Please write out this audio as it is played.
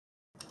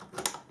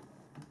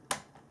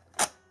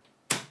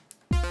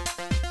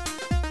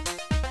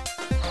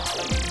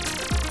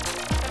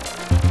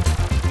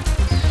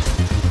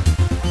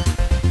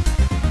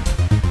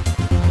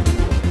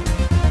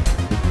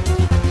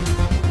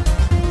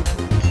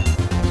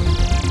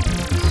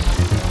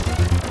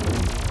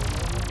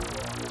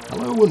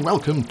Hello and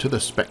welcome to the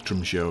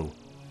Spectrum Show.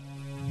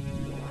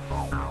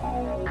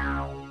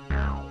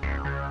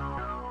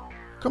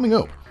 Coming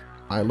up,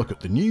 I look at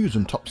the news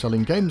and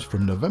top-selling games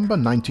from November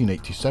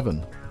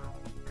 1987.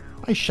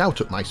 I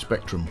shout at my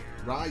Spectrum,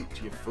 "Right,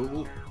 you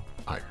fool!"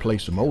 I play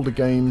some older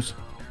games,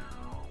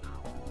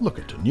 look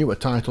at a newer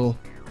title,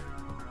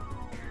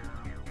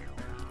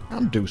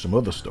 and do some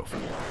other stuff.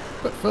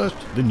 But first,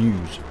 the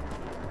news.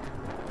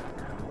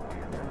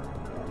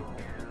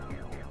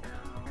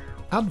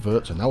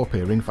 Adverts are now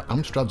appearing for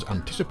Amstrad's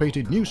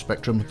anticipated new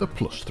Spectrum, the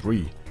Plus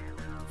 3.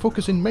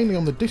 Focusing mainly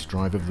on the disk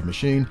drive of the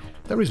machine,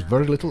 there is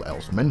very little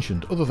else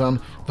mentioned other than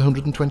the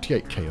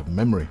 128K of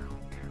memory.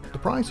 The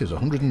price is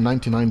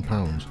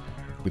 £199,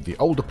 with the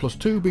older Plus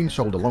 2 being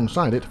sold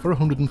alongside it for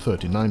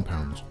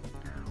 £139.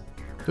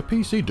 The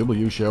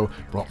PCW show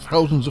brought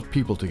thousands of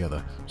people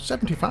together,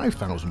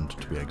 75,000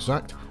 to be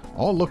exact,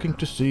 all looking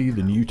to see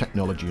the new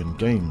technology and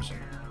games.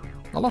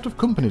 A lot of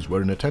companies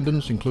were in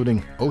attendance,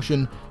 including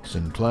Ocean,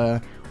 Sinclair,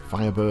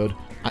 Firebird,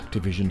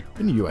 Activision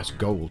and US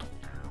Gold.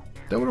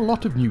 There were a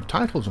lot of new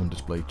titles on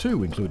display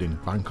too, including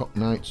Bangkok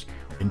Nights,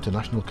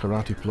 International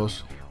Karate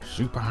Plus,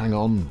 Super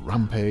Hang-On,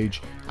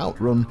 Rampage,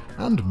 Outrun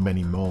and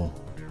many more.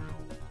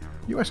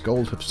 US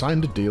Gold have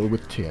signed a deal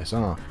with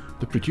TSR,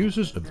 the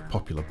producers of the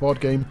popular board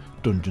game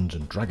Dungeons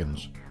 &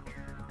 Dragons.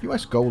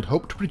 US Gold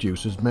hope to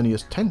produce as many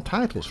as 10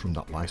 titles from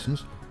that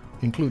license,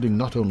 including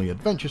not only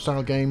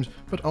adventure-style games,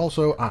 but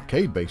also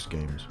arcade-based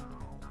games.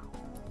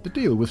 The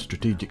deal with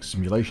Strategic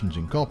Simulations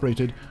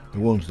Incorporated,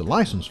 who owns the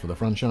license for the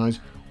franchise,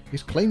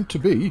 is claimed to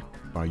be,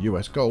 by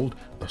US Gold,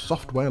 the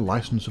software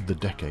license of the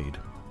decade.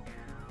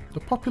 The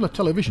popular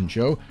television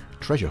show,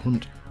 Treasure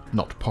Hunt,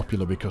 not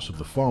popular because of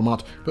the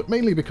format, but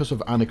mainly because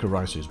of Annika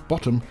Rice's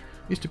Bottom,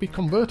 is to be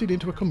converted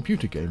into a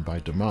computer game by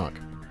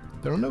DeMark.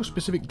 There are no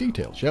specific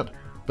details yet,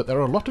 but there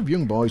are a lot of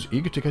young boys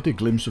eager to get a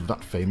glimpse of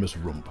that famous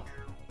rump.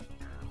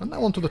 And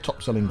now on to the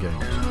top-selling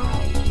games.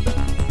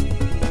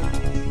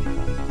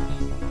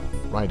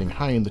 Riding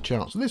high in the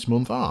charts this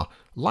month are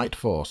Light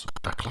Force,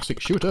 a classic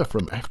shooter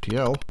from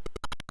FTL,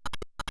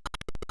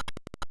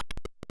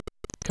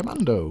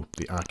 Commando,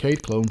 the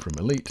arcade clone from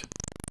Elite,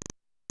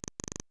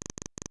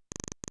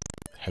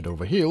 Head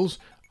Over Heels,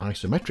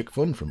 isometric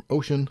fun from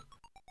Ocean,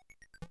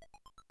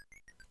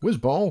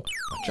 Whizball,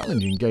 a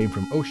challenging game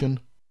from Ocean,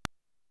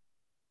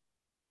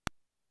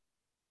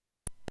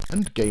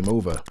 and Game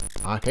Over,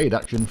 arcade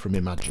action from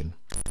Imagine.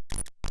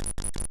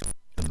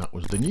 And that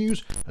was the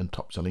news and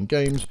top-selling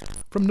games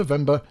from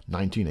November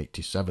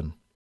 1987.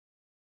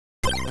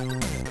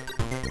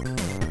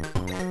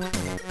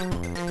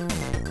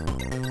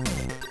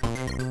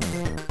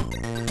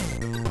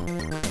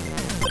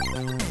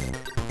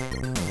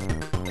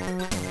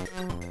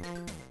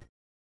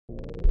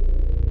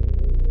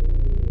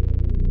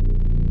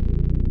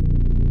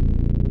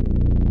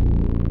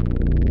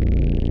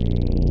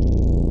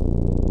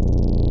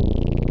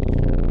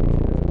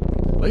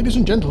 Ladies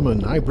and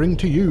gentlemen, I bring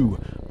to you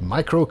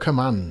Micro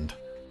Command.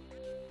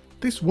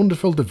 This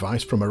wonderful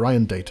device from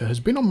Orion Data has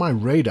been on my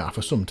radar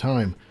for some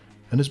time,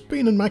 and has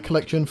been in my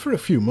collection for a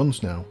few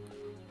months now.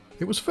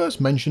 It was first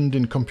mentioned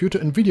in computer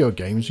and video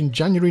games in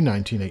January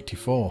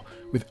 1984,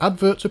 with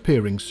adverts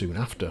appearing soon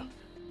after.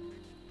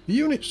 The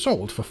unit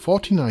sold for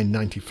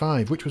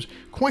 $49.95, which was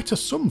quite a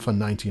sum for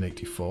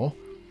 1984,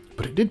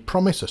 but it did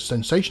promise a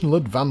sensational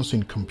advance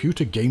in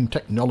computer game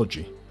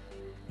technology.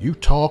 You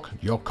talk,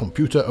 your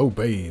computer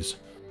obeys.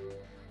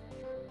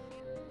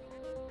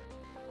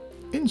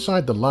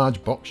 Inside the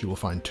large box you will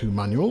find two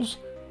manuals,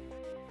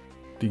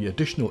 the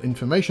additional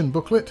information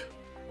booklet,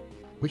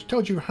 which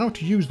tells you how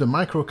to use the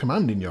micro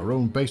command in your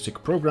own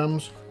basic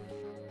programs,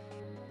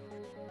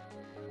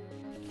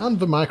 and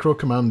the micro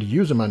command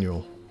user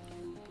manual,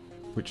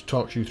 which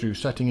talks you through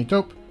setting it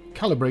up,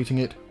 calibrating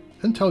it,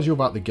 and tells you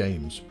about the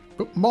games,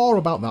 but more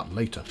about that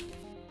later.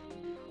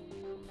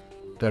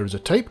 There is a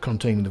tape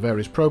containing the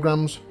various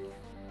programs,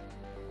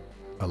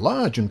 a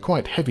large and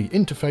quite heavy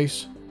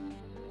interface,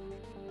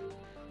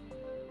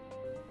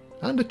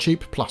 and a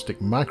cheap plastic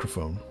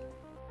microphone.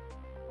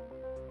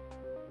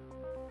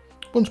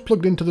 Once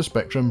plugged into the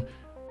Spectrum,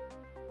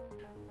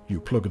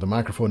 you plug the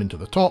microphone into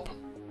the top,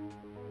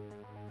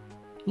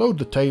 load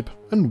the tape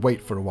and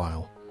wait for a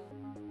while.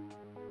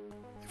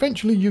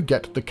 Eventually you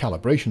get the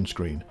calibration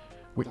screen,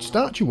 which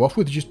starts you off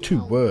with just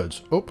two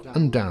words, up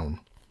and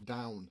down.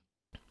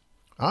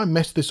 I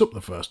messed this up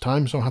the first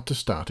time, so I had to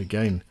start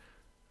again.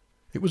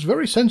 It was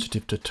very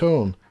sensitive to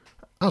tone,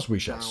 as we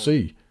shall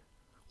see.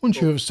 Once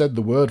you have said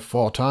the word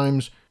 4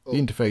 times, the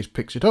interface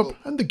picks it up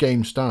and the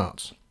game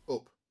starts.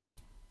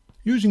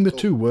 Using the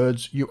two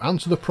words, you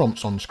answer the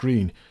prompts on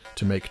screen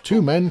to make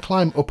two men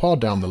climb up or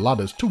down the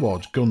ladders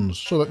towards guns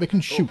so that they can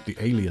shoot the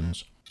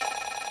aliens.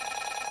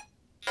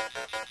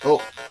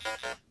 Up.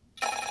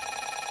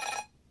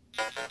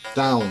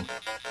 Down.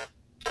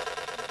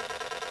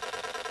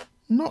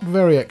 Not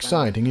very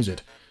exciting, is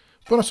it?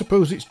 But I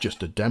suppose it's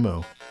just a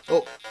demo.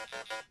 Up.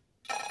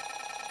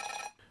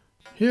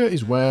 Here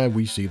is where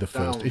we see the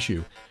first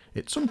issue.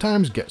 It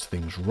sometimes gets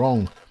things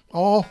wrong,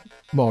 or,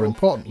 more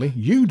importantly,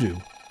 you do,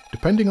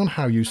 depending on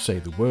how you say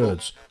the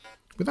words.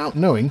 Without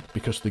knowing,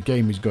 because the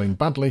game is going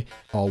badly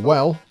or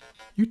well,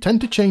 you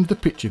tend to change the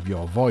pitch of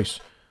your voice.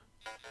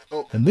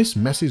 And this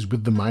messes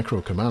with the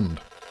micro command.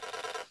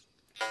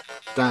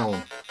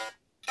 Down.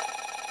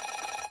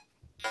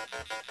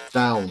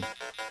 Down.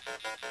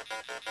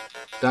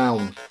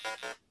 Down.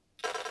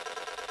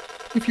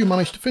 If you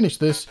manage to finish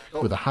this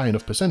with a high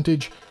enough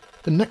percentage,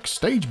 the next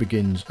stage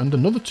begins and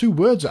another 2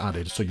 words are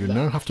added, so you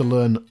now have to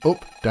learn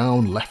up,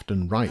 down, left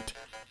and right.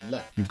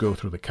 Left. You go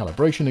through the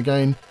calibration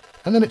again,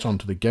 and then it's on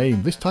to the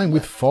game, this time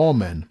with 4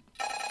 men.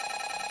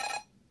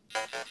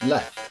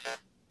 Left.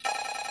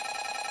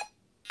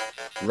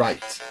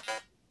 Right.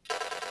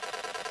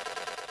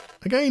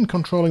 Again,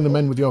 controlling the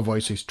men with your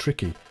voice is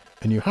tricky,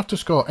 and you have to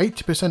score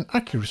 80%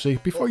 accuracy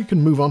before you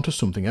can move on to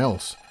something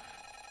else.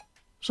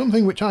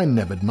 Something which I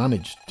never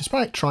managed,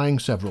 despite trying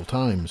several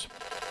times.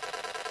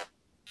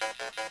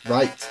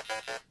 Right.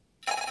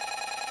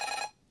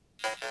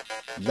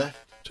 Left.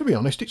 To be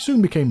honest, it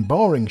soon became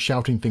boring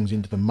shouting things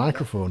into the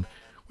microphone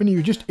when you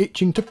were just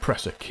itching to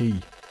press a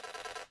key.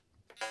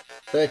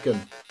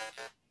 Bacon.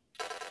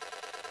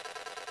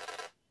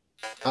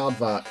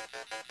 Aardvark.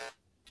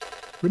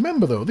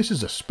 Remember though, this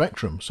is a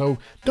Spectrum, so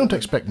don't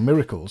expect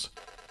miracles.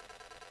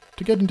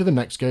 To get into the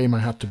next game I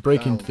had to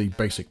break into the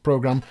basic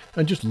program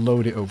and just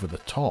load it over the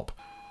top.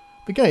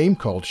 The game,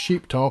 called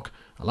Sheep Talk,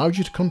 allows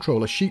you to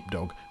control a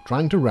sheepdog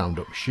trying to round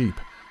up sheep.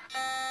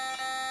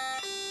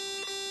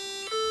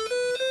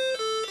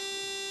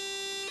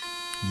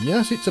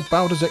 Yes, it's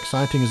about as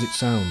exciting as it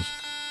sounds.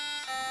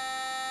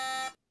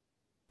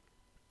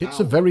 It's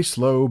a very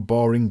slow,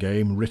 boring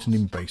game written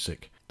in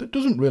BASIC that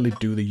doesn't really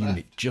do the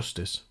unit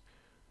justice.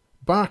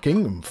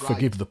 Barking,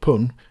 forgive the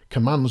pun,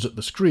 commands at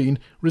the screen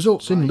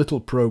results in little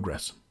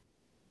progress.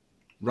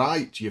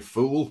 Right, you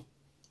fool.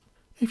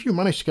 If you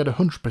manage to get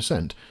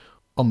 100%,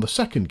 on the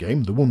second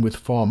game, the one with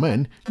 4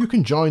 men, you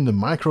can join the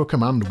Micro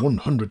Command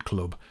 100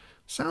 Club.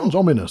 Sounds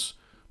ominous,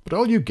 but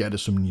all you get are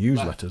some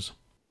newsletters.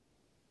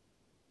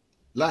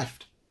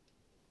 Left.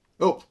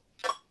 Up.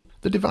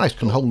 The device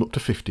can hold up to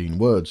 15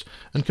 words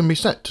and can be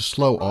set to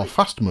slow or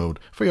fast mode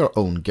for your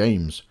own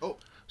games.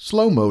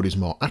 Slow mode is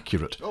more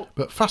accurate,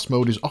 but fast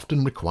mode is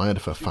often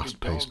required for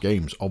fast-paced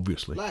games,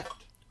 obviously.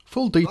 Left.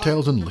 Full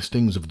details and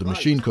listings of the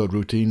machine code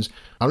routines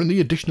are in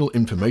the additional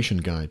information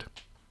guide.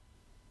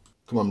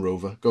 Come on,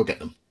 Rover, go get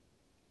them.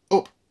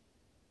 Up.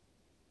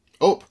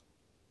 Up.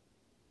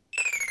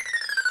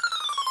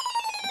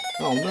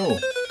 Oh no.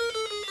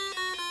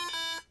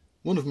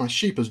 One of my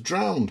sheep has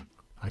drowned.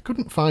 I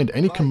couldn't find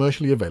any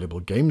commercially available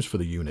games for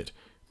the unit,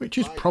 which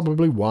is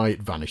probably why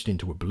it vanished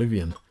into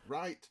oblivion.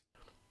 Right.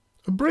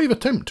 A brave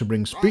attempt to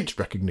bring speech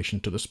recognition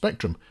to the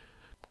Spectrum,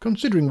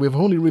 considering we've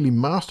only really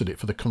mastered it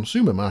for the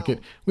consumer market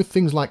with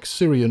things like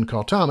Siri and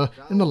Cortana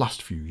in the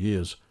last few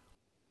years.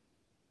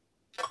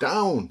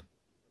 Down.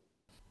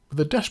 With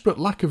a desperate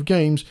lack of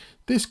games,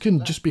 this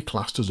can just be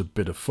classed as a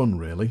bit of fun,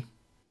 really.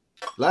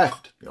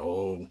 Left.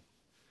 Oh,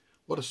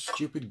 what a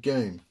stupid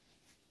game.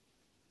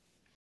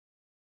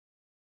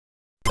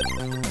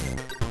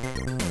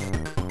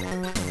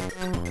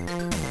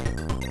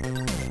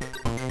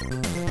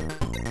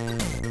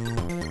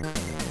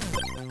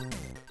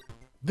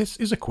 This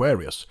is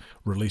Aquarius,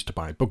 released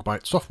by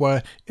Bug-Byte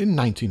Software in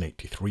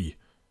 1983.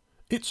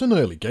 It's an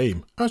early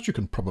game, as you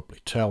can probably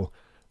tell,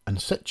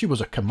 and sets you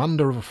as a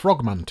commander of a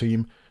frogman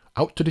team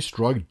out to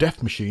destroy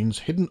death machines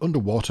hidden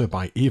underwater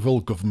by evil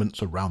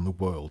governments around the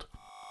world.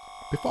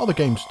 Before the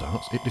game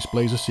starts, it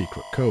displays a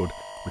secret code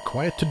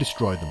required to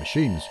destroy the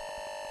machines,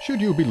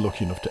 should you be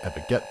lucky enough to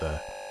ever get there,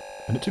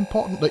 and it's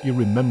important that you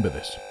remember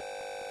this.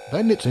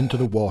 Then it's into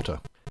the water.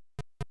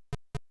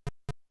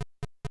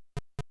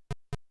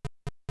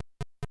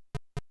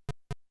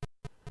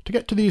 To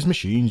get to these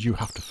machines, you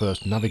have to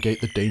first navigate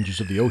the dangers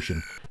of the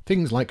ocean,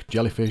 things like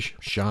jellyfish,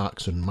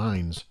 sharks and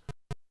mines.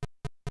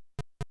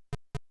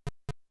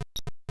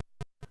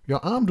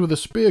 You're armed with a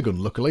spear gun,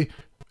 luckily,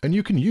 and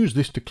you can use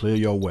this to clear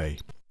your way.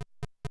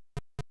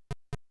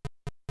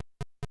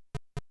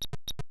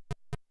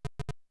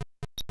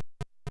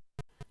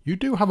 You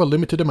do have a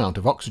limited amount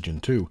of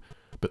oxygen too,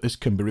 but this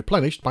can be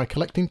replenished by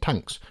collecting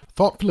tanks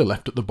thoughtfully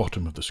left at the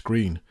bottom of the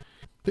screen.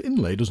 The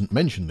inlay doesn't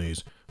mention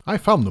these. I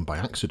found them by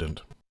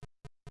accident.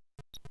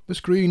 The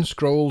screen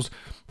scrolls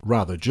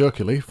rather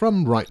jerkily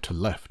from right to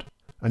left,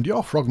 and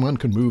your frogman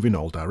can move in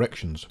all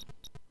directions.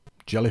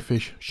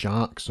 Jellyfish,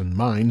 sharks and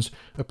mines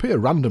appear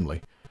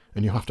randomly,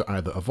 and you have to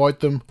either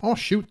avoid them or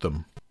shoot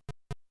them.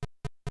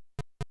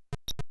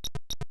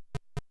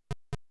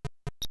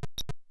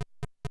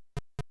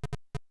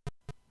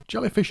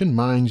 Jellyfish and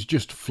mines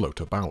just float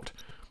about.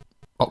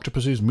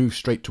 Octopuses move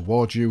straight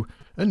towards you,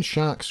 and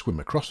sharks swim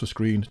across the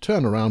screen,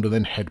 turn around and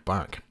then head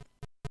back.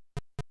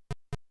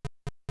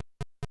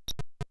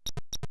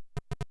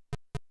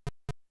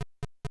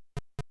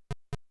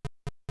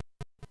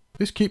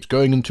 This keeps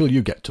going until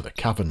you get to the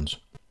caverns.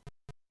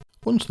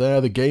 Once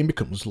there, the game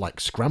becomes like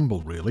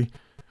Scramble really,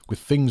 with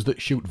things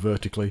that shoot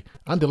vertically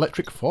and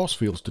electric force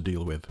fields to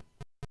deal with.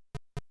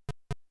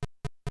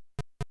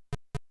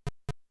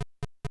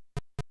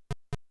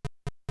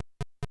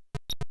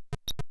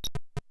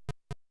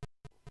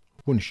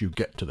 Once you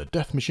get to the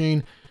death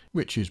machine,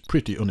 which is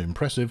pretty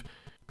unimpressive,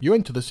 you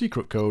enter the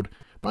secret code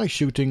by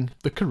shooting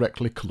the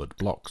correctly coloured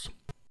blocks.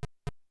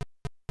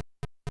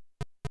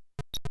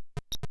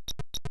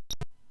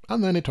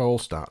 And then it all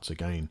starts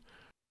again.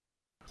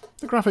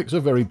 The graphics are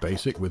very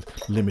basic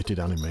with limited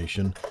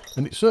animation,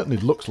 and it certainly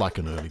looks like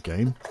an early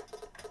game.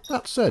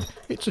 That said,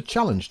 it's a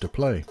challenge to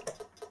play.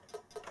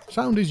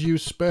 Sound is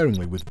used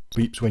sparingly with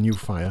beeps when you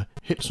fire,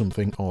 hit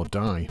something or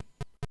die.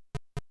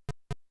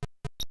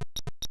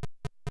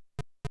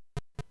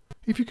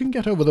 If you can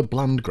get over the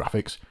bland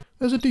graphics,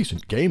 there's a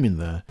decent game in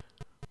there.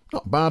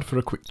 Not bad for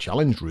a quick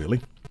challenge,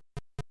 really.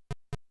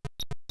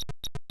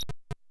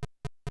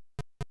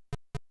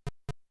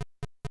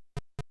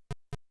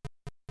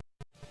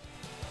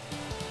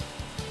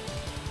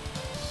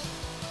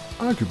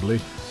 Arguably,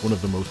 one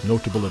of the most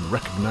notable and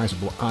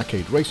recognisable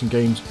arcade racing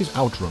games is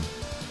Outrun.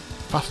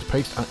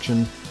 Fast-paced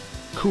action,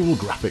 cool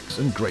graphics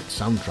and great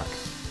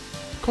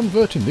soundtrack.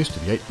 Converting this to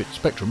the 8-bit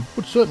spectrum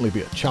would certainly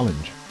be a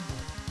challenge.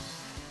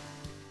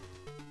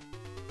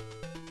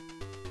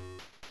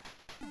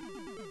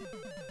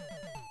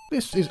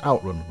 This is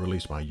Outrun,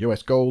 released by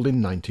US Gold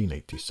in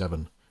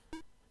 1987.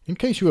 In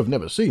case you have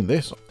never seen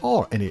this,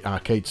 or any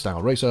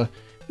arcade-style racer,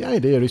 the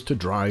idea is to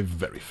drive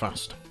very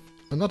fast.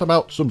 And that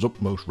about sums up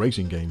most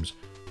racing games.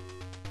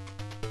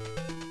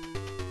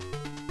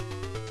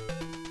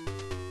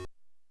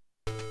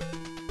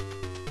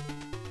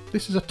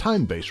 This is a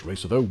time-based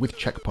racer though, with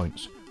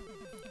checkpoints.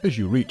 As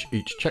you reach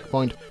each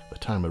checkpoint, the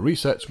timer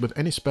resets with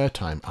any spare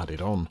time added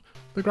on.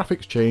 The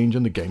graphics change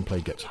and the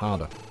gameplay gets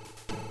harder.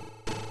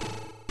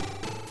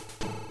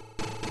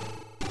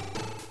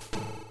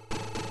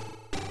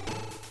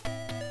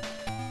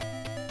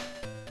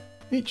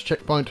 Each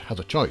checkpoint has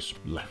a choice,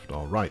 left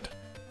or right,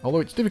 although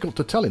it's difficult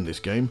to tell in this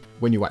game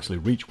when you actually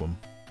reach one.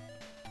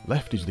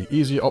 Left is the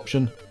easier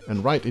option,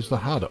 and right is the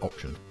harder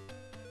option.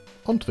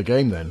 On to the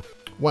game then.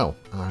 Well,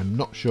 I'm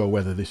not sure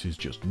whether this is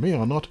just me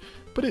or not,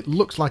 but it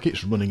looks like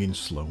it's running in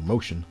slow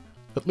motion,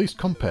 at least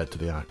compared to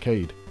the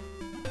arcade.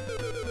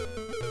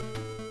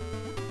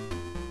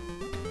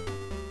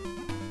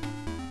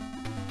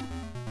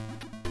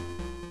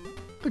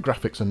 The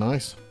graphics are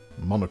nice,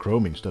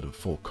 monochrome instead of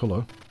full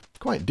colour,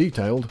 quite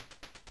detailed,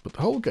 but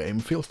the whole game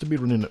feels to be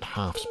running at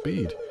half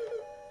speed.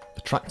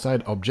 The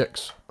trackside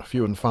objects are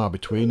few and far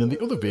between, and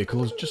the other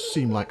vehicles just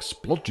seem like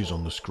splodges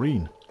on the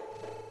screen.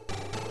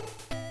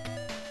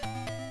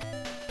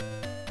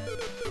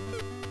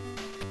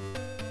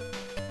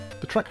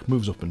 The track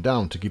moves up and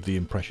down to give the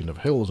impression of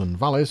hills and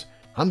valleys,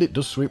 and it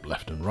does sweep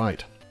left and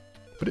right.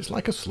 But it's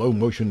like a slow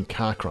motion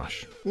car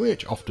crash,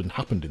 which often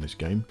happened in this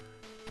game.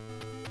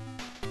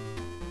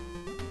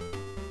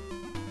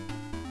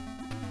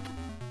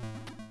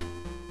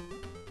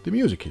 The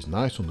music is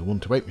nice on the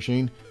 1-to-8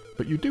 machine,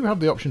 but you do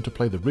have the option to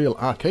play the real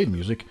arcade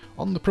music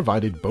on the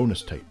provided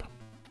bonus tape.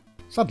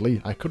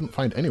 Sadly, I couldn't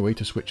find any way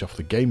to switch off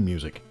the game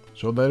music,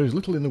 so there is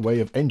little in the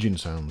way of engine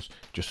sounds,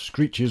 just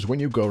screeches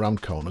when you go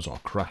around corners or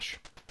crash.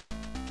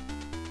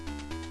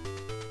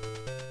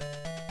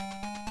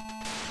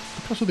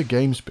 Because of the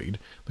game speed,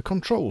 the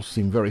controls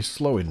seem very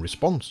slow in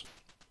response,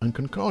 and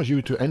can cause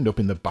you to end up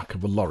in the back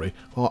of a lorry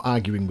or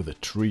arguing with a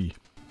tree.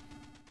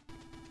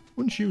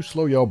 Once you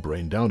slow your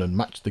brain down and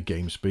match the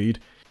game speed,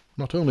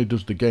 not only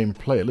does the game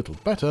play a little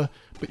better,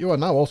 but you are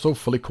now also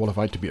fully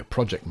qualified to be a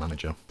project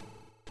manager.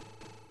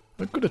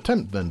 A good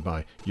attempt then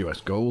by US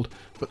Gold,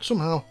 but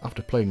somehow,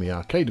 after playing the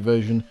arcade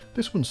version,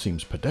 this one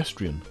seems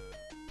pedestrian.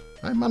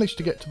 I managed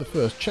to get to the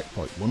first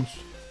checkpoint once,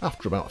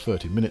 after about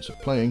 30 minutes of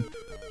playing,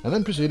 and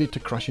then proceeded to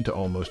crash into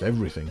almost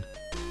everything.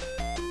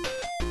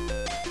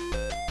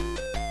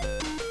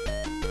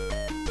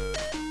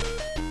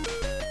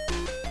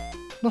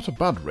 Not a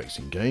bad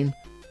racing game,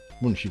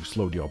 once you've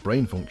slowed your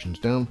brain functions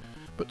down,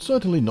 but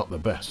certainly not the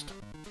best.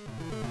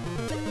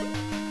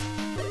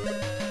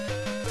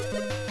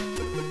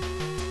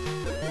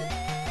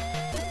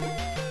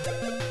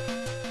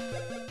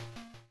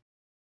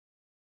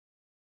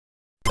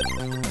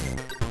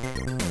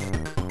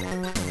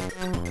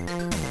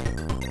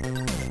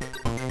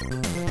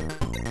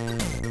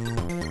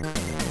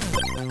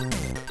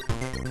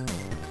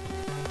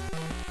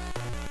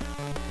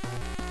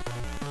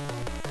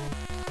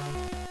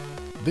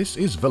 This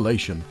is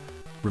Vallation,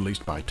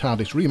 released by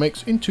TARDIS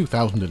Remakes in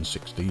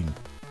 2016.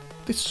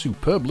 This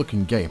superb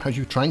looking game has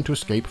you trying to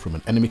escape from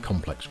an enemy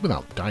complex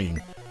without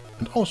dying,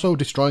 and also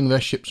destroying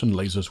their ships and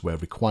lasers where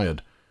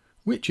required,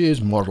 which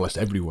is more or less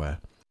everywhere.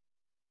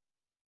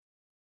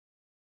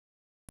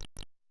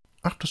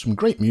 After some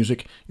great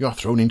music, you are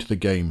thrown into the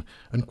game,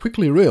 and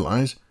quickly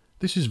realise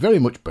this is very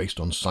much based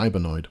on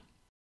Cybernoid.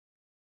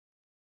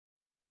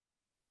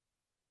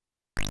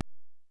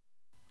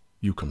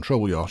 You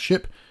control your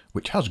ship,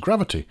 which has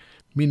gravity,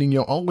 meaning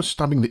you're always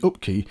stabbing the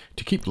up key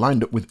to keep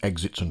lined up with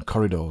exits and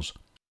corridors.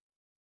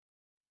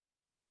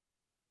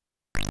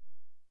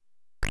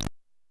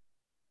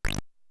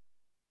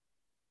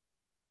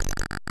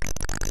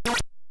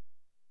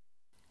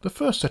 The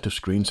first set of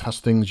screens has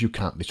things you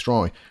can't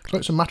destroy, so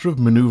it's a matter of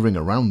manoeuvring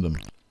around them.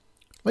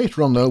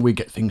 Later on though, we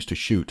get things to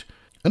shoot,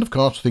 and of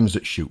course things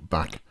that shoot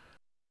back.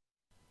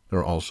 There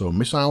are also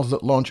missiles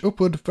that launch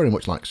upward, very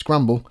much like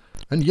Scramble,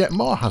 and yet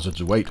more hazards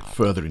await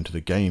further into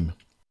the game.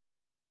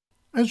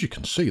 As you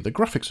can see, the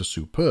graphics are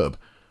superb,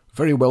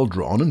 very well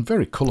drawn and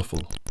very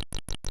colourful.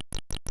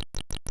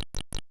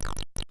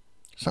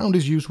 Sound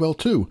is used well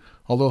too,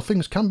 although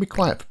things can be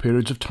quiet for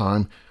periods of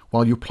time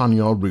while you plan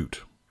your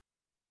route.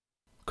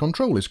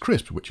 Control is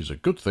crisp, which is a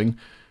good thing,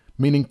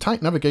 meaning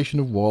tight navigation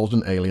of walls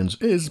and aliens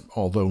is,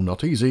 although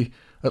not easy,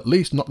 at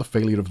least not the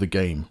failure of the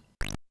game.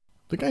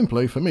 The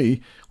gameplay for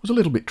me was a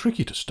little bit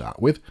tricky to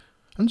start with,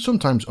 and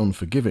sometimes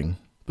unforgiving,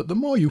 but the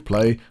more you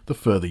play, the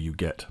further you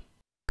get.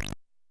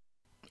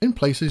 In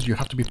places you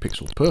have to be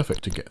pixel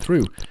perfect to get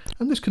through,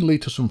 and this can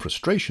lead to some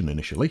frustration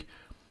initially,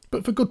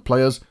 but for good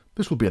players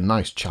this will be a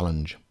nice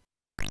challenge.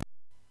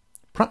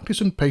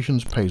 Practice and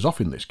patience pays off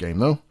in this game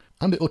though,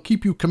 and it'll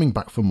keep you coming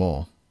back for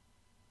more.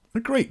 A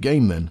great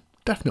game then,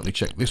 definitely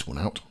check this one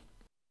out.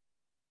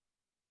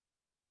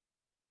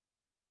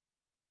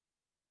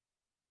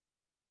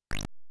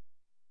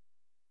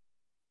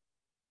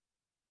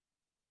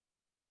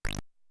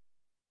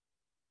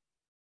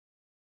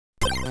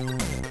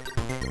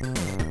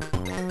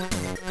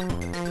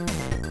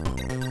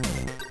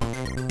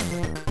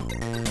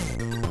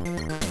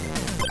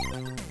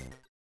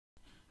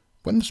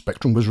 When the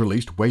Spectrum was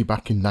released way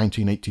back in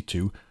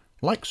 1982,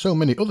 like so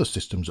many other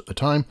systems at the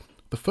time,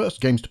 the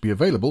first games to be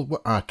available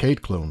were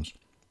arcade clones.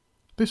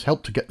 This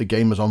helped to get the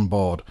gamers on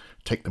board,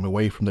 take them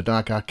away from the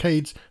dark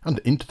arcades and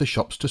into the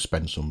shops to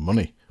spend some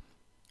money.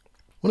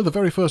 One of the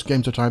very first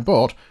games that I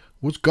bought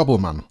was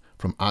Gobbleman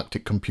from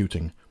Arctic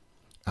Computing.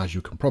 As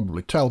you can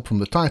probably tell from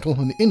the title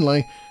and the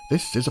inlay,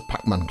 this is a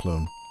Pac-Man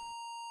clone.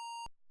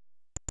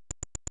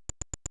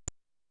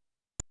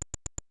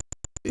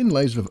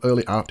 Inlays of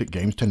early Arctic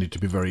games tended to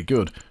be very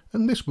good,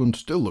 and this one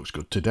still looks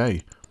good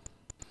today.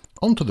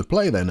 On to the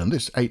play then, and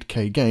this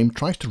 8K game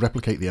tries to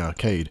replicate the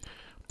arcade,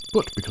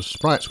 but because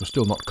sprites were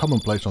still not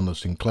commonplace on the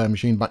Sinclair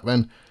machine back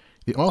then,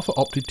 the author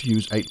opted to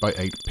use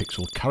 8x8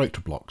 pixel character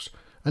blocks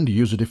and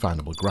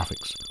user-definable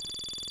graphics.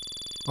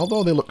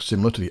 Although they look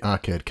similar to the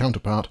arcade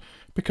counterpart,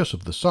 because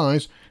of the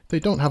size, they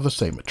don't have the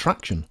same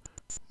attraction.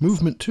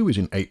 Movement too is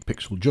in 8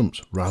 pixel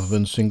jumps rather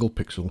than single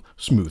pixel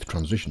smooth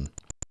transition.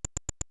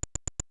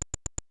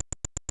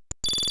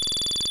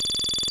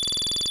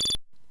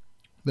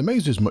 The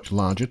maze is much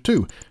larger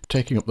too,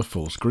 taking up the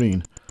full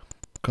screen,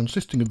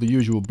 consisting of the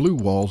usual blue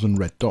walls and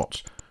red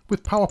dots,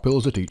 with power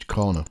pillars at each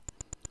corner.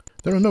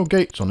 There are no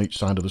gates on each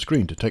side of the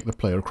screen to take the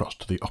player across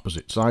to the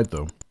opposite side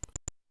though.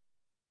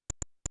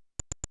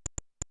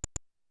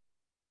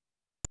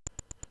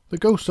 The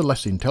ghosts are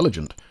less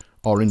intelligent,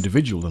 or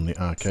individual than the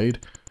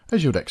arcade,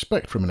 as you would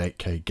expect from an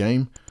 8K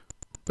game,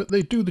 but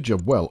they do the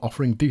job well,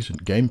 offering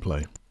decent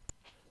gameplay.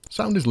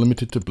 Sound is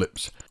limited to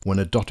blips when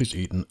a dot is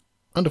eaten,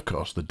 and of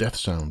course the death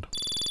sound.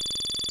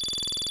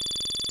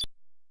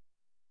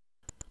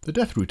 The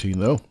death routine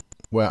though,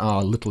 where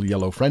our little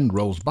yellow friend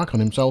rolls back on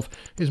himself,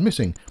 is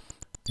missing.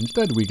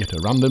 Instead we get a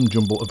random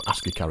jumble of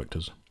ASCII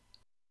characters.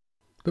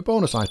 The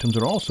bonus items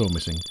are also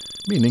missing,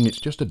 meaning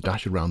it's just a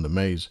dash around the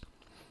maze.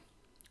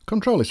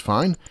 Control is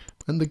fine,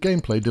 and the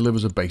gameplay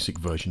delivers a basic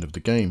version of the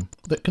game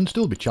that can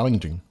still be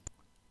challenging.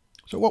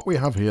 So what we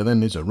have here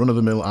then is a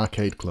run-of-the-mill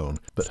arcade clone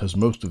that has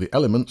most of the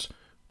elements,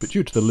 but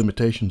due to the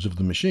limitations of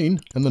the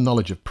machine and the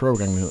knowledge of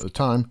programming at the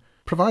time,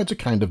 provides a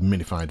kind of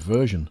minified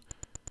version.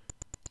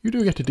 You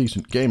do get a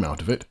decent game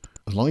out of it,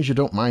 as long as you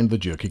don't mind the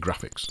jerky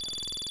graphics.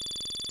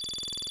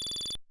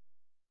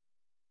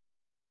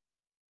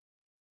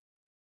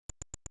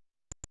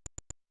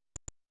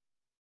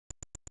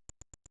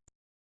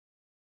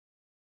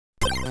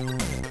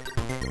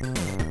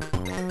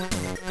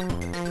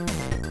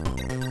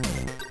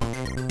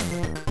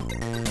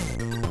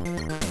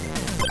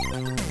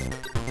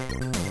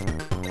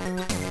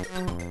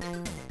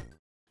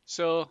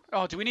 So,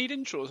 do we need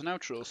intros and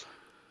outros?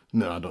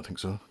 No, I don't think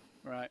so.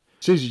 Right.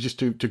 It's easy just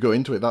to go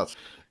into it. That's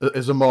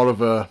is a more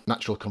of a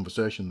natural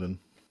conversation than...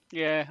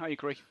 Yeah, I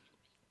agree.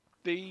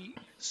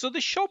 So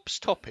the shops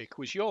topic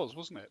was yours,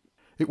 wasn't it?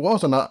 It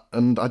was, and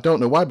I don't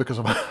know why, because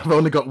I've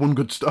only got one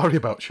good story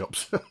about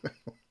shops.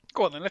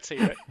 Go on then, let's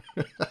hear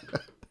it.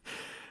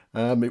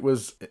 It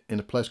was in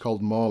a place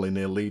called Morley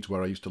near Leeds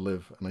where I used to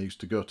live, and I used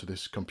to go to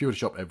this computer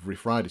shop every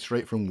Friday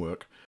straight from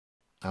work.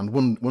 And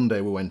one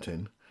day we went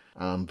in,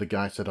 and the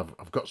guy said,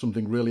 I've got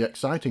something really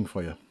exciting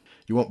for you.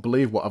 You won't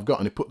believe what I've got.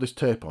 And he put this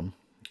tape on,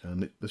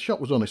 and the shop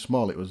was only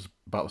small. It was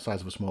about the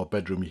size of a small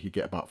bedroom. You could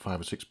get about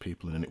 5 or 6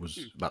 people in, and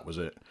that was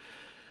it.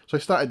 So I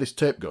started this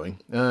tape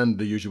going, and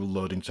the usual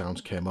loading sounds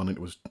came on, and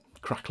it was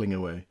crackling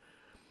away.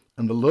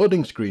 And the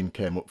loading screen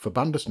came up for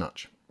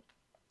Bandersnatch.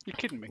 You're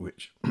kidding me?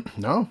 Which,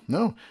 no.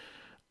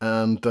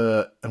 And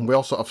we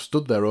all sort of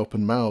stood there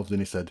open-mouthed,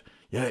 and he said,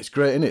 yeah, it's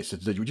great, innit?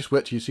 He said, you just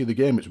wait till you see the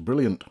game, it's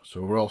brilliant.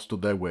 So we're all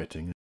stood there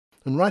waiting.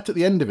 And right at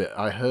the end of it,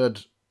 I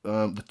heard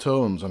the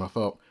tones, and I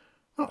thought,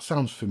 that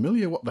sounds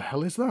familiar, what the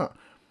hell is that?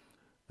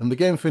 And the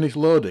game finished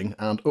loading,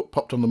 and up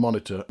popped on the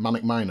monitor,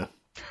 Manic Miner.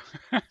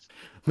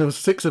 There was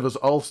 6 of us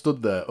all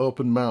stood there,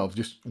 open mouthed,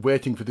 just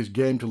waiting for this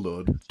game to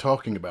load,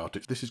 talking about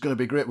it. This is going to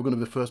be great. We're going to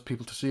be the first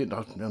people to see it.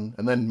 And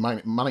then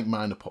Manic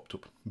Miner popped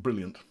up.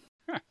 Brilliant.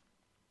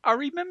 I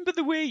remember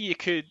the way you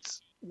could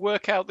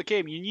work out the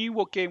game. You knew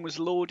what game was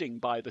loading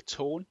by the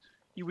tone.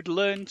 You would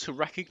learn to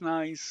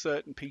recognise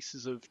certain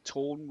pieces of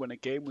tone when a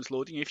game was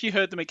loading. If you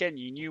heard them again,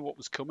 you knew what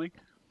was coming.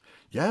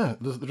 Yeah,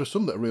 there are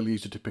some that are really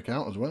easy to pick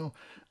out as well.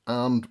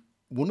 And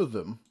one of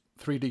them,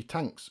 3D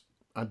Tanks,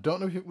 I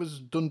don't know if it was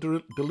done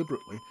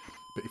deliberately,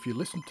 but if you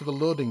listen to the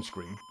loading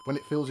screen, when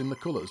it fills in the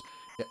colours,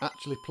 it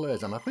actually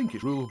plays, and I think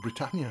it's Rule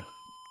Britannia.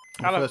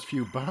 The first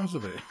few bars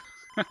of it.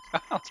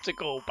 I'll have to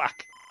go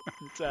back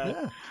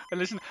and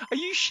listen. Are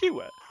you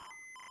sure?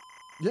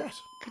 Yes.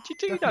 Could you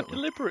do definitely. that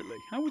deliberately?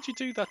 How would you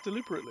do that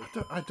deliberately?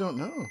 I don't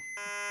know.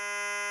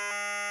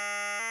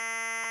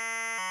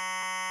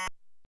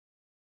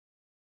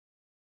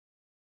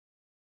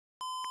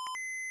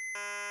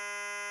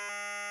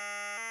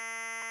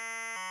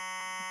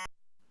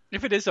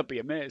 If it is, I'd be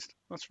amazed.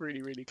 That's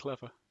really, really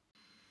clever.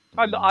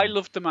 I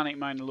loved the Manic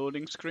Miner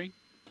loading screen.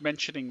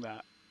 Mentioning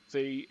that.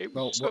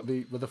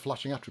 With the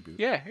flashing attribute?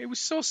 Yeah, it was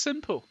so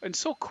simple and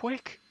so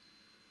quick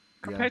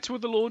compared to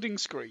other loading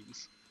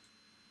screens.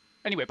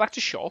 Anyway, back to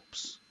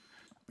shops.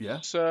 Yeah.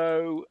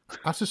 So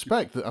I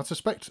suspect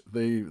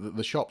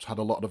the shops had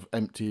a lot of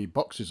empty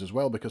boxes as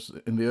well, because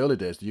in the early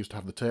days they used to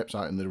have the tapes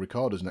out and the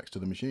recorders next to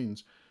the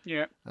machines.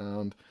 Yeah.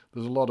 And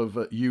there's a lot of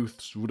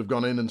youths would have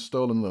gone in and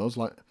stolen those,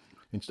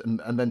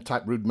 and then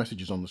typed rude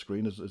messages on the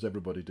screen as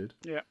everybody did.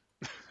 Yeah.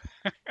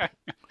 I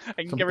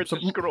can get rid of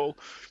the scroll.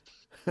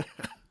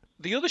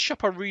 The other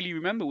shop I really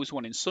remember was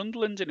one in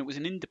Sunderland, and it was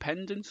an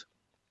independent.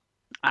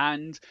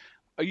 And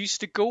I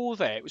used to go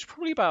there. It was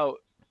probably about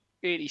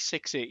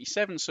 86,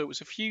 87, so it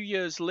was a few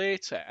years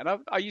later. And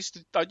I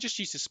just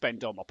used to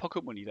spend all my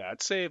pocket money there.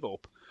 I'd save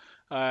up.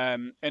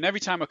 And every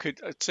time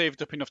I'd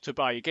saved up enough to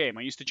buy a game,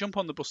 I used to jump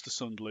on the bus to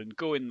Sunderland,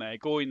 go in there,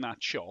 go in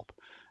that shop,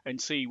 and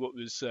see what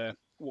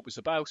was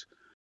about.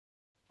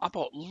 I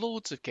bought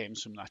loads of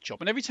games from that shop,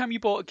 and every time you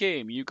bought a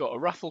game, you got a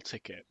raffle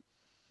ticket.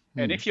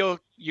 And if you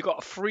got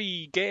a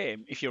free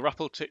game if your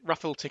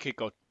raffle ticket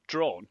got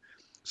drawn.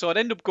 So I'd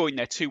end up going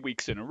there 2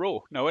 weeks in a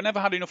row. Now, I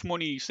never had enough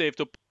money saved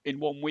up in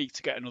 1 week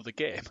to get another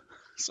game.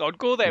 So I'd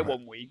go there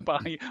 1 week,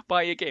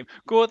 buy a game,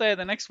 go there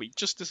the next week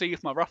just to see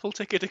if my raffle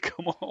ticket had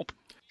come up.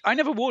 I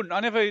never won.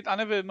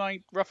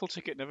 My raffle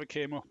ticket never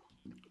came up.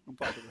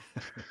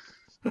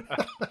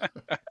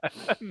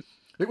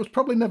 It was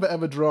probably never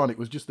ever drawn. It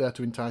was just there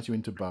to entice you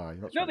in to buy.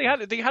 No, they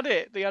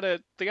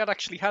had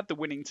actually had the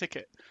winning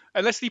ticket,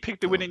 unless they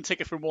picked the winning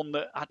ticket from one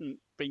that hadn't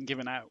been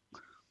given out.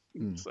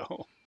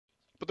 So,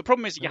 but the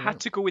problem is you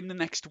had to go in the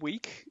next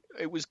week.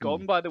 It was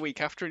gone by the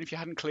week after, and if you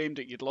hadn't claimed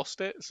it, you'd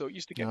lost it. So it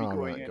used to get me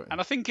going in. And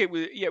I think it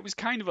was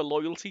kind of a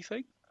loyalty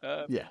thing.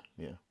 Yeah.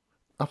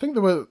 I think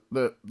there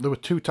were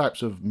 2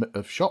 types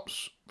of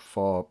shops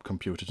for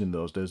computers in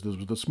those days. There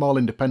was the small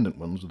independent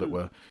ones that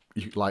were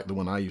like the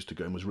one I used to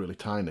go in, was really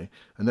tiny,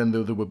 and then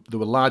there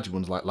were larger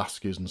ones like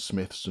Lasky's and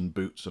Smith's and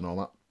Boots and all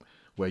that,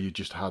 where you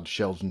just had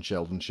shelves and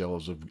shelves and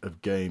shelves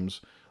of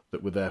games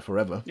that were there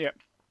forever. Yeah.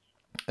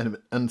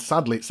 And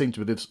sadly, it seemed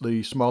to be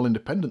the small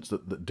independents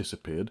that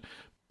disappeared.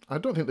 I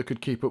don't think they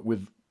could keep up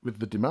with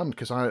the demand,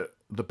 because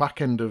the back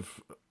end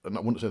of, and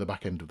I wouldn't say the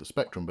back end of the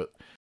spectrum, but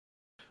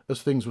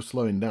as things were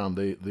slowing down,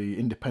 the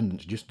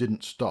independents just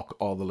didn't stock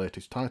all the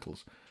latest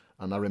titles.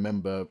 And I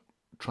remember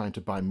trying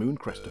to buy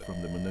Mooncrester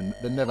from them, and then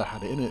they never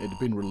had it in it. It had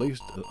been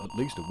released at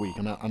least a week,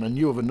 and I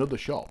knew of another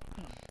shop,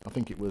 I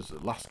think it was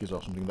Lasky's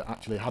or something, that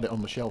actually had it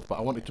on the shelf, but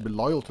I wanted to be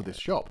loyal to this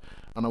shop,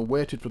 and I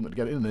waited for them to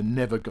get it in, and they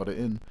never got it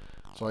in.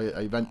 So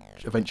I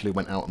eventually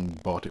went out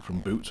and bought it from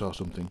Boots or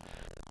something.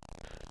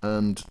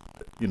 And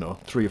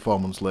 3 or 4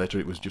 months later,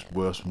 it was just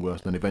worse and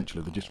worse. And then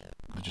eventually, they just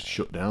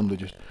shut down.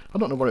 I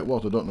don't know what it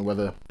was. I don't know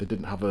whether they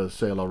didn't have a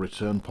sale or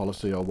return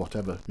policy or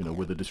whatever,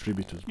 with the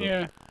distributors. But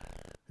yeah,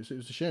 it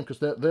was a shame, because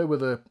they were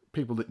the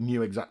people that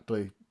knew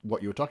exactly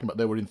what you were talking about.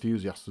 They were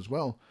enthusiasts as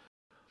well.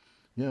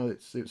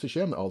 It's a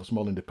shame that all the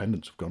small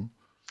independents have gone.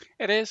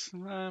 It is.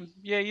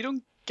 You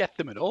don't get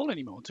them at all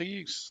anymore, do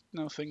you?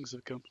 No, things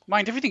have gone.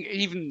 Mind everything,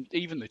 even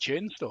the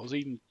chain stores,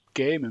 even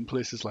Game and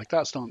places like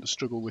that starting to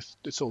struggle with,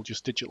 it's all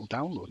just digital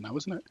download now,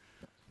 isn't it?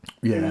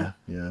 Yeah.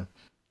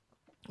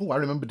 Oh, I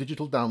remember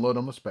digital download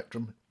on the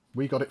Spectrum.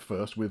 We got it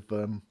first with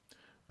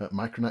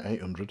Micronet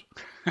 800.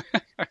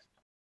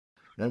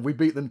 And we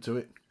beat them to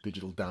it.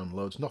 Digital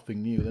downloads,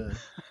 nothing new there.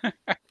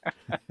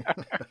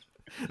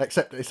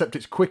 except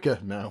it's quicker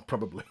now,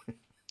 probably.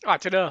 I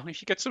don't know.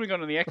 If you get something on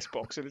the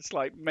Xbox and it's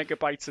like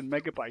megabytes and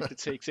megabytes, it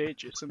takes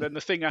ages, and then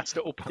the thing has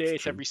to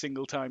update every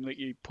single time that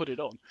you put it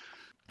on.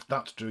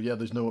 That's true, yeah,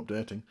 there's no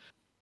updating.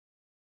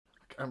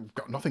 I've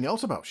got nothing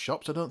else about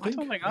shops, I don't think. I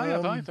don't think I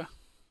have either.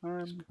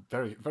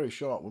 Very, very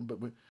short one, but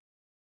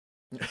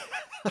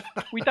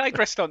we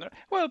digressed on it.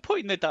 Well,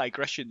 putting the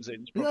digressions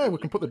in. Yeah, we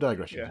can put the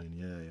digressions in,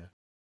 yeah.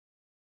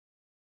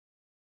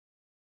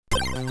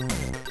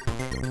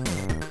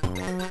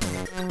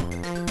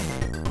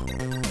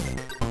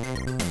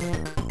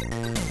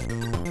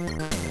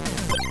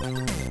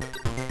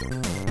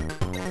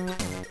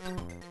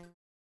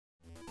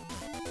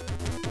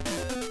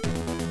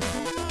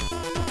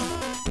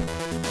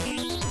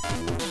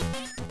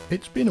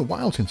 It's been a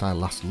while since I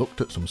last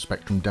looked at some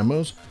Spectrum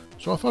demos,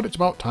 so I thought it's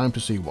about time to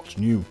see what's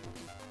new.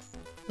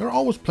 There are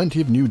always plenty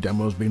of new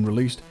demos being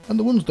released, and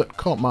the ones that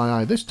caught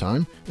my eye this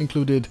time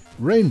included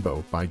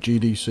Rainbow by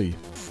GDC.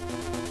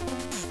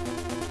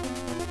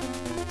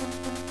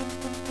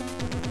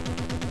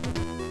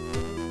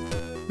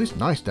 This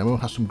nice demo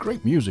has some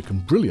great music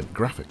and brilliant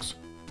graphics.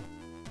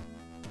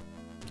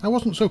 I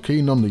wasn't so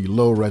keen on the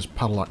low-res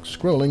parallax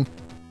scrolling.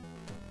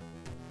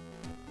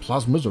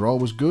 Plasmas are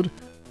always good,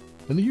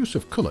 and the use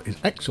of colour is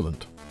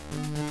excellent.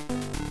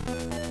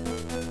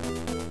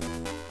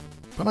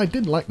 But I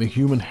did like the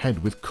human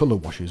head with colour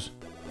washes.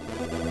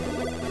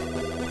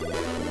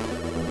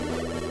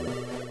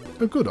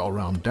 A good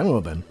all-round demo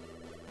then.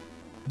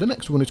 The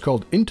next one is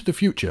called Into the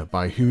Future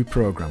by Huey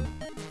Program.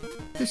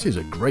 This is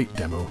a great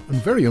demo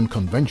and very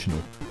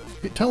unconventional.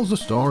 It tells the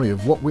story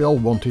of what we all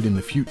wanted in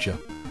the future,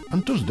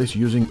 and does this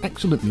using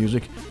excellent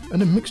music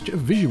and a mixture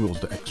of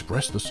visuals that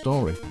express the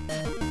story.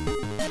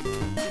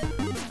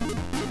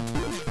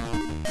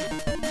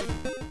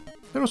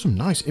 There are some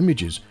nice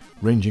images,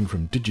 ranging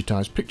from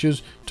digitised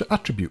pictures to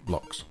attribute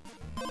blocks.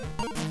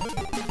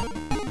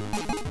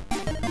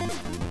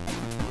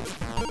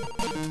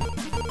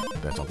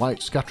 There's a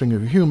light scattering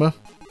of humour,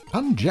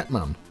 and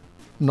Jetman.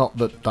 Not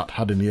that that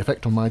had any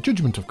effect on my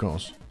judgment, of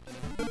course.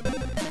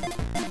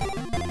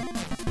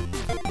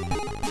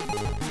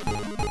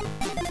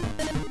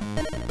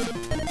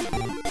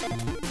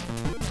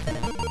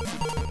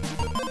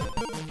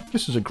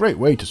 This is a great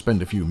way to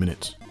spend a few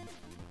minutes.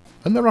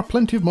 And there are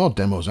plenty of more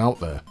demos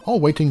out there, all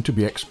waiting to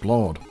be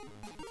explored.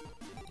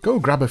 Go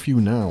grab a few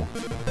now.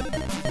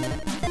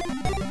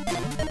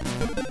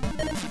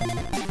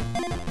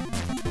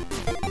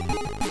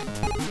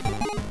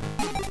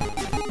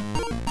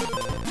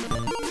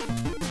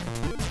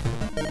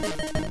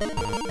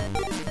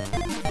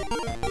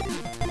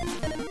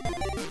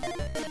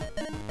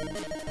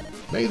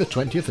 May the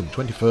 20th and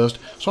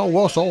 21st saw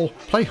Warsaw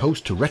play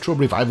host to Retro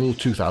Revival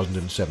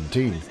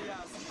 2017.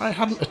 I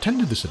hadn't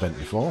attended this event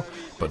before,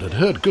 but had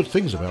heard good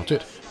things about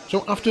it,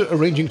 so after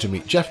arranging to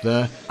meet Geoff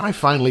there, I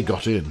finally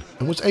got in,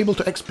 and was able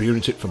to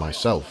experience it for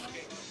myself.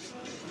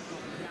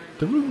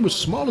 The room was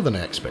smaller than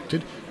I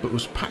expected, but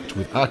was packed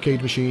with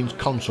arcade machines,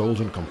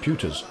 consoles and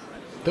computers.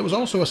 There was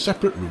also a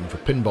separate room for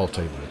pinball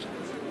tables.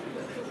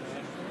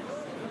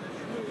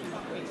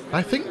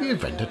 I think the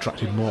event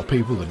attracted more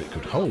people than it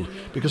could hold,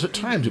 because at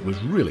times it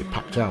was really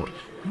packed out,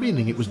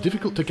 meaning it was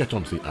difficult to get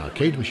onto the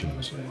arcade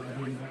machines.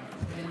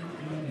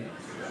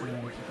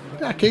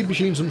 The arcade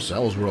machines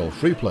themselves were all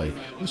free play,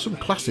 with some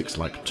classics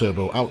like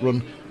Turbo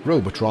Outrun,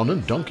 Robotron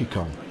and Donkey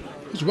Kong,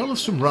 as well as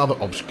some rather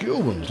obscure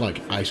ones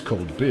like Ice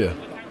Cold Beer,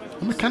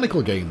 a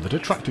mechanical game that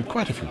attracted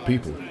quite a few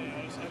people.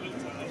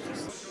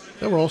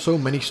 There were also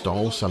many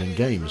stalls selling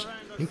games,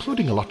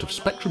 including a lot of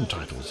Spectrum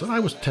titles that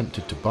I was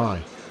tempted to buy.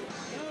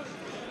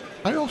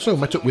 I also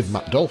met up with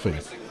Matt Dolphin,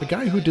 the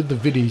guy who did the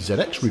Vidi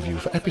ZX review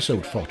for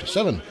episode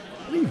 47,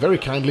 and he very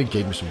kindly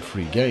gave me some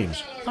free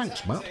games.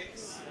 Thanks, Matt.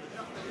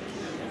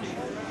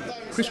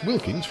 Chris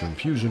Wilkins from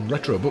Fusion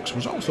Retro Books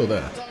was also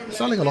there,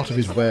 selling a lot of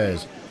his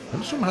wares,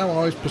 and somehow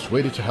I was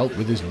persuaded to help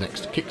with his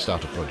next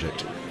Kickstarter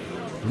project,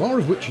 more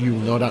of which you'll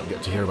no doubt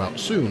get to hear about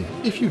soon,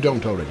 if you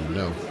don't already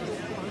know.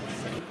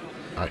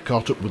 I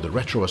caught up with the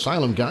Retro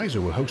Asylum guys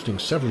who were hosting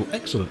several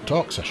excellent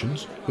talk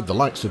sessions, with the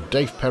likes of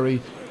Dave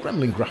Perry,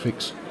 Gremlin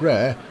Graphics,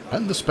 Rare,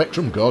 and the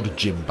Spectrum god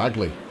Jim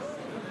Bagley.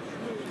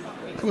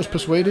 I was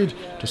persuaded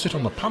to sit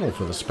on the panel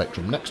for the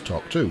Spectrum Next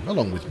talk too,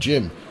 along with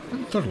Jim,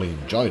 and thoroughly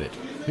enjoyed it.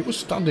 It was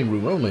standing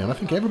room only, and I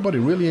think everybody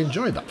really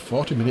enjoyed that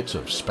 40 minutes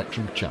of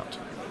Spectrum chat.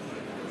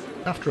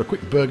 After a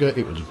quick burger,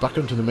 it was back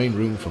into the main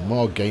room for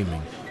more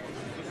gaming.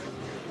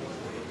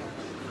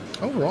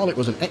 Overall, it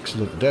was an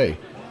excellent day,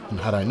 and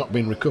had I not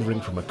been recovering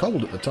from a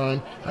cold at the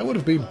time, I would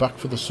have been back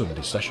for the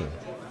Sunday session.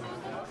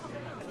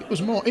 It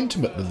was more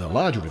intimate than the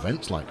larger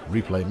events like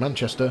Replay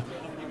Manchester.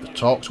 The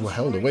talks were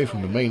held away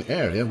from the main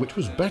area, which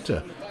was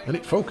better, and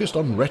it focused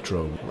on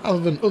retro rather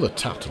than other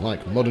tat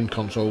like modern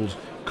consoles,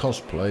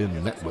 cosplay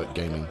and network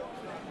gaming.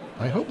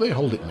 I hope they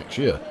hold it next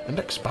year and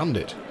expand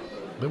it.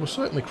 There were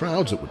certainly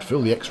crowds that would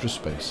fill the extra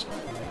space.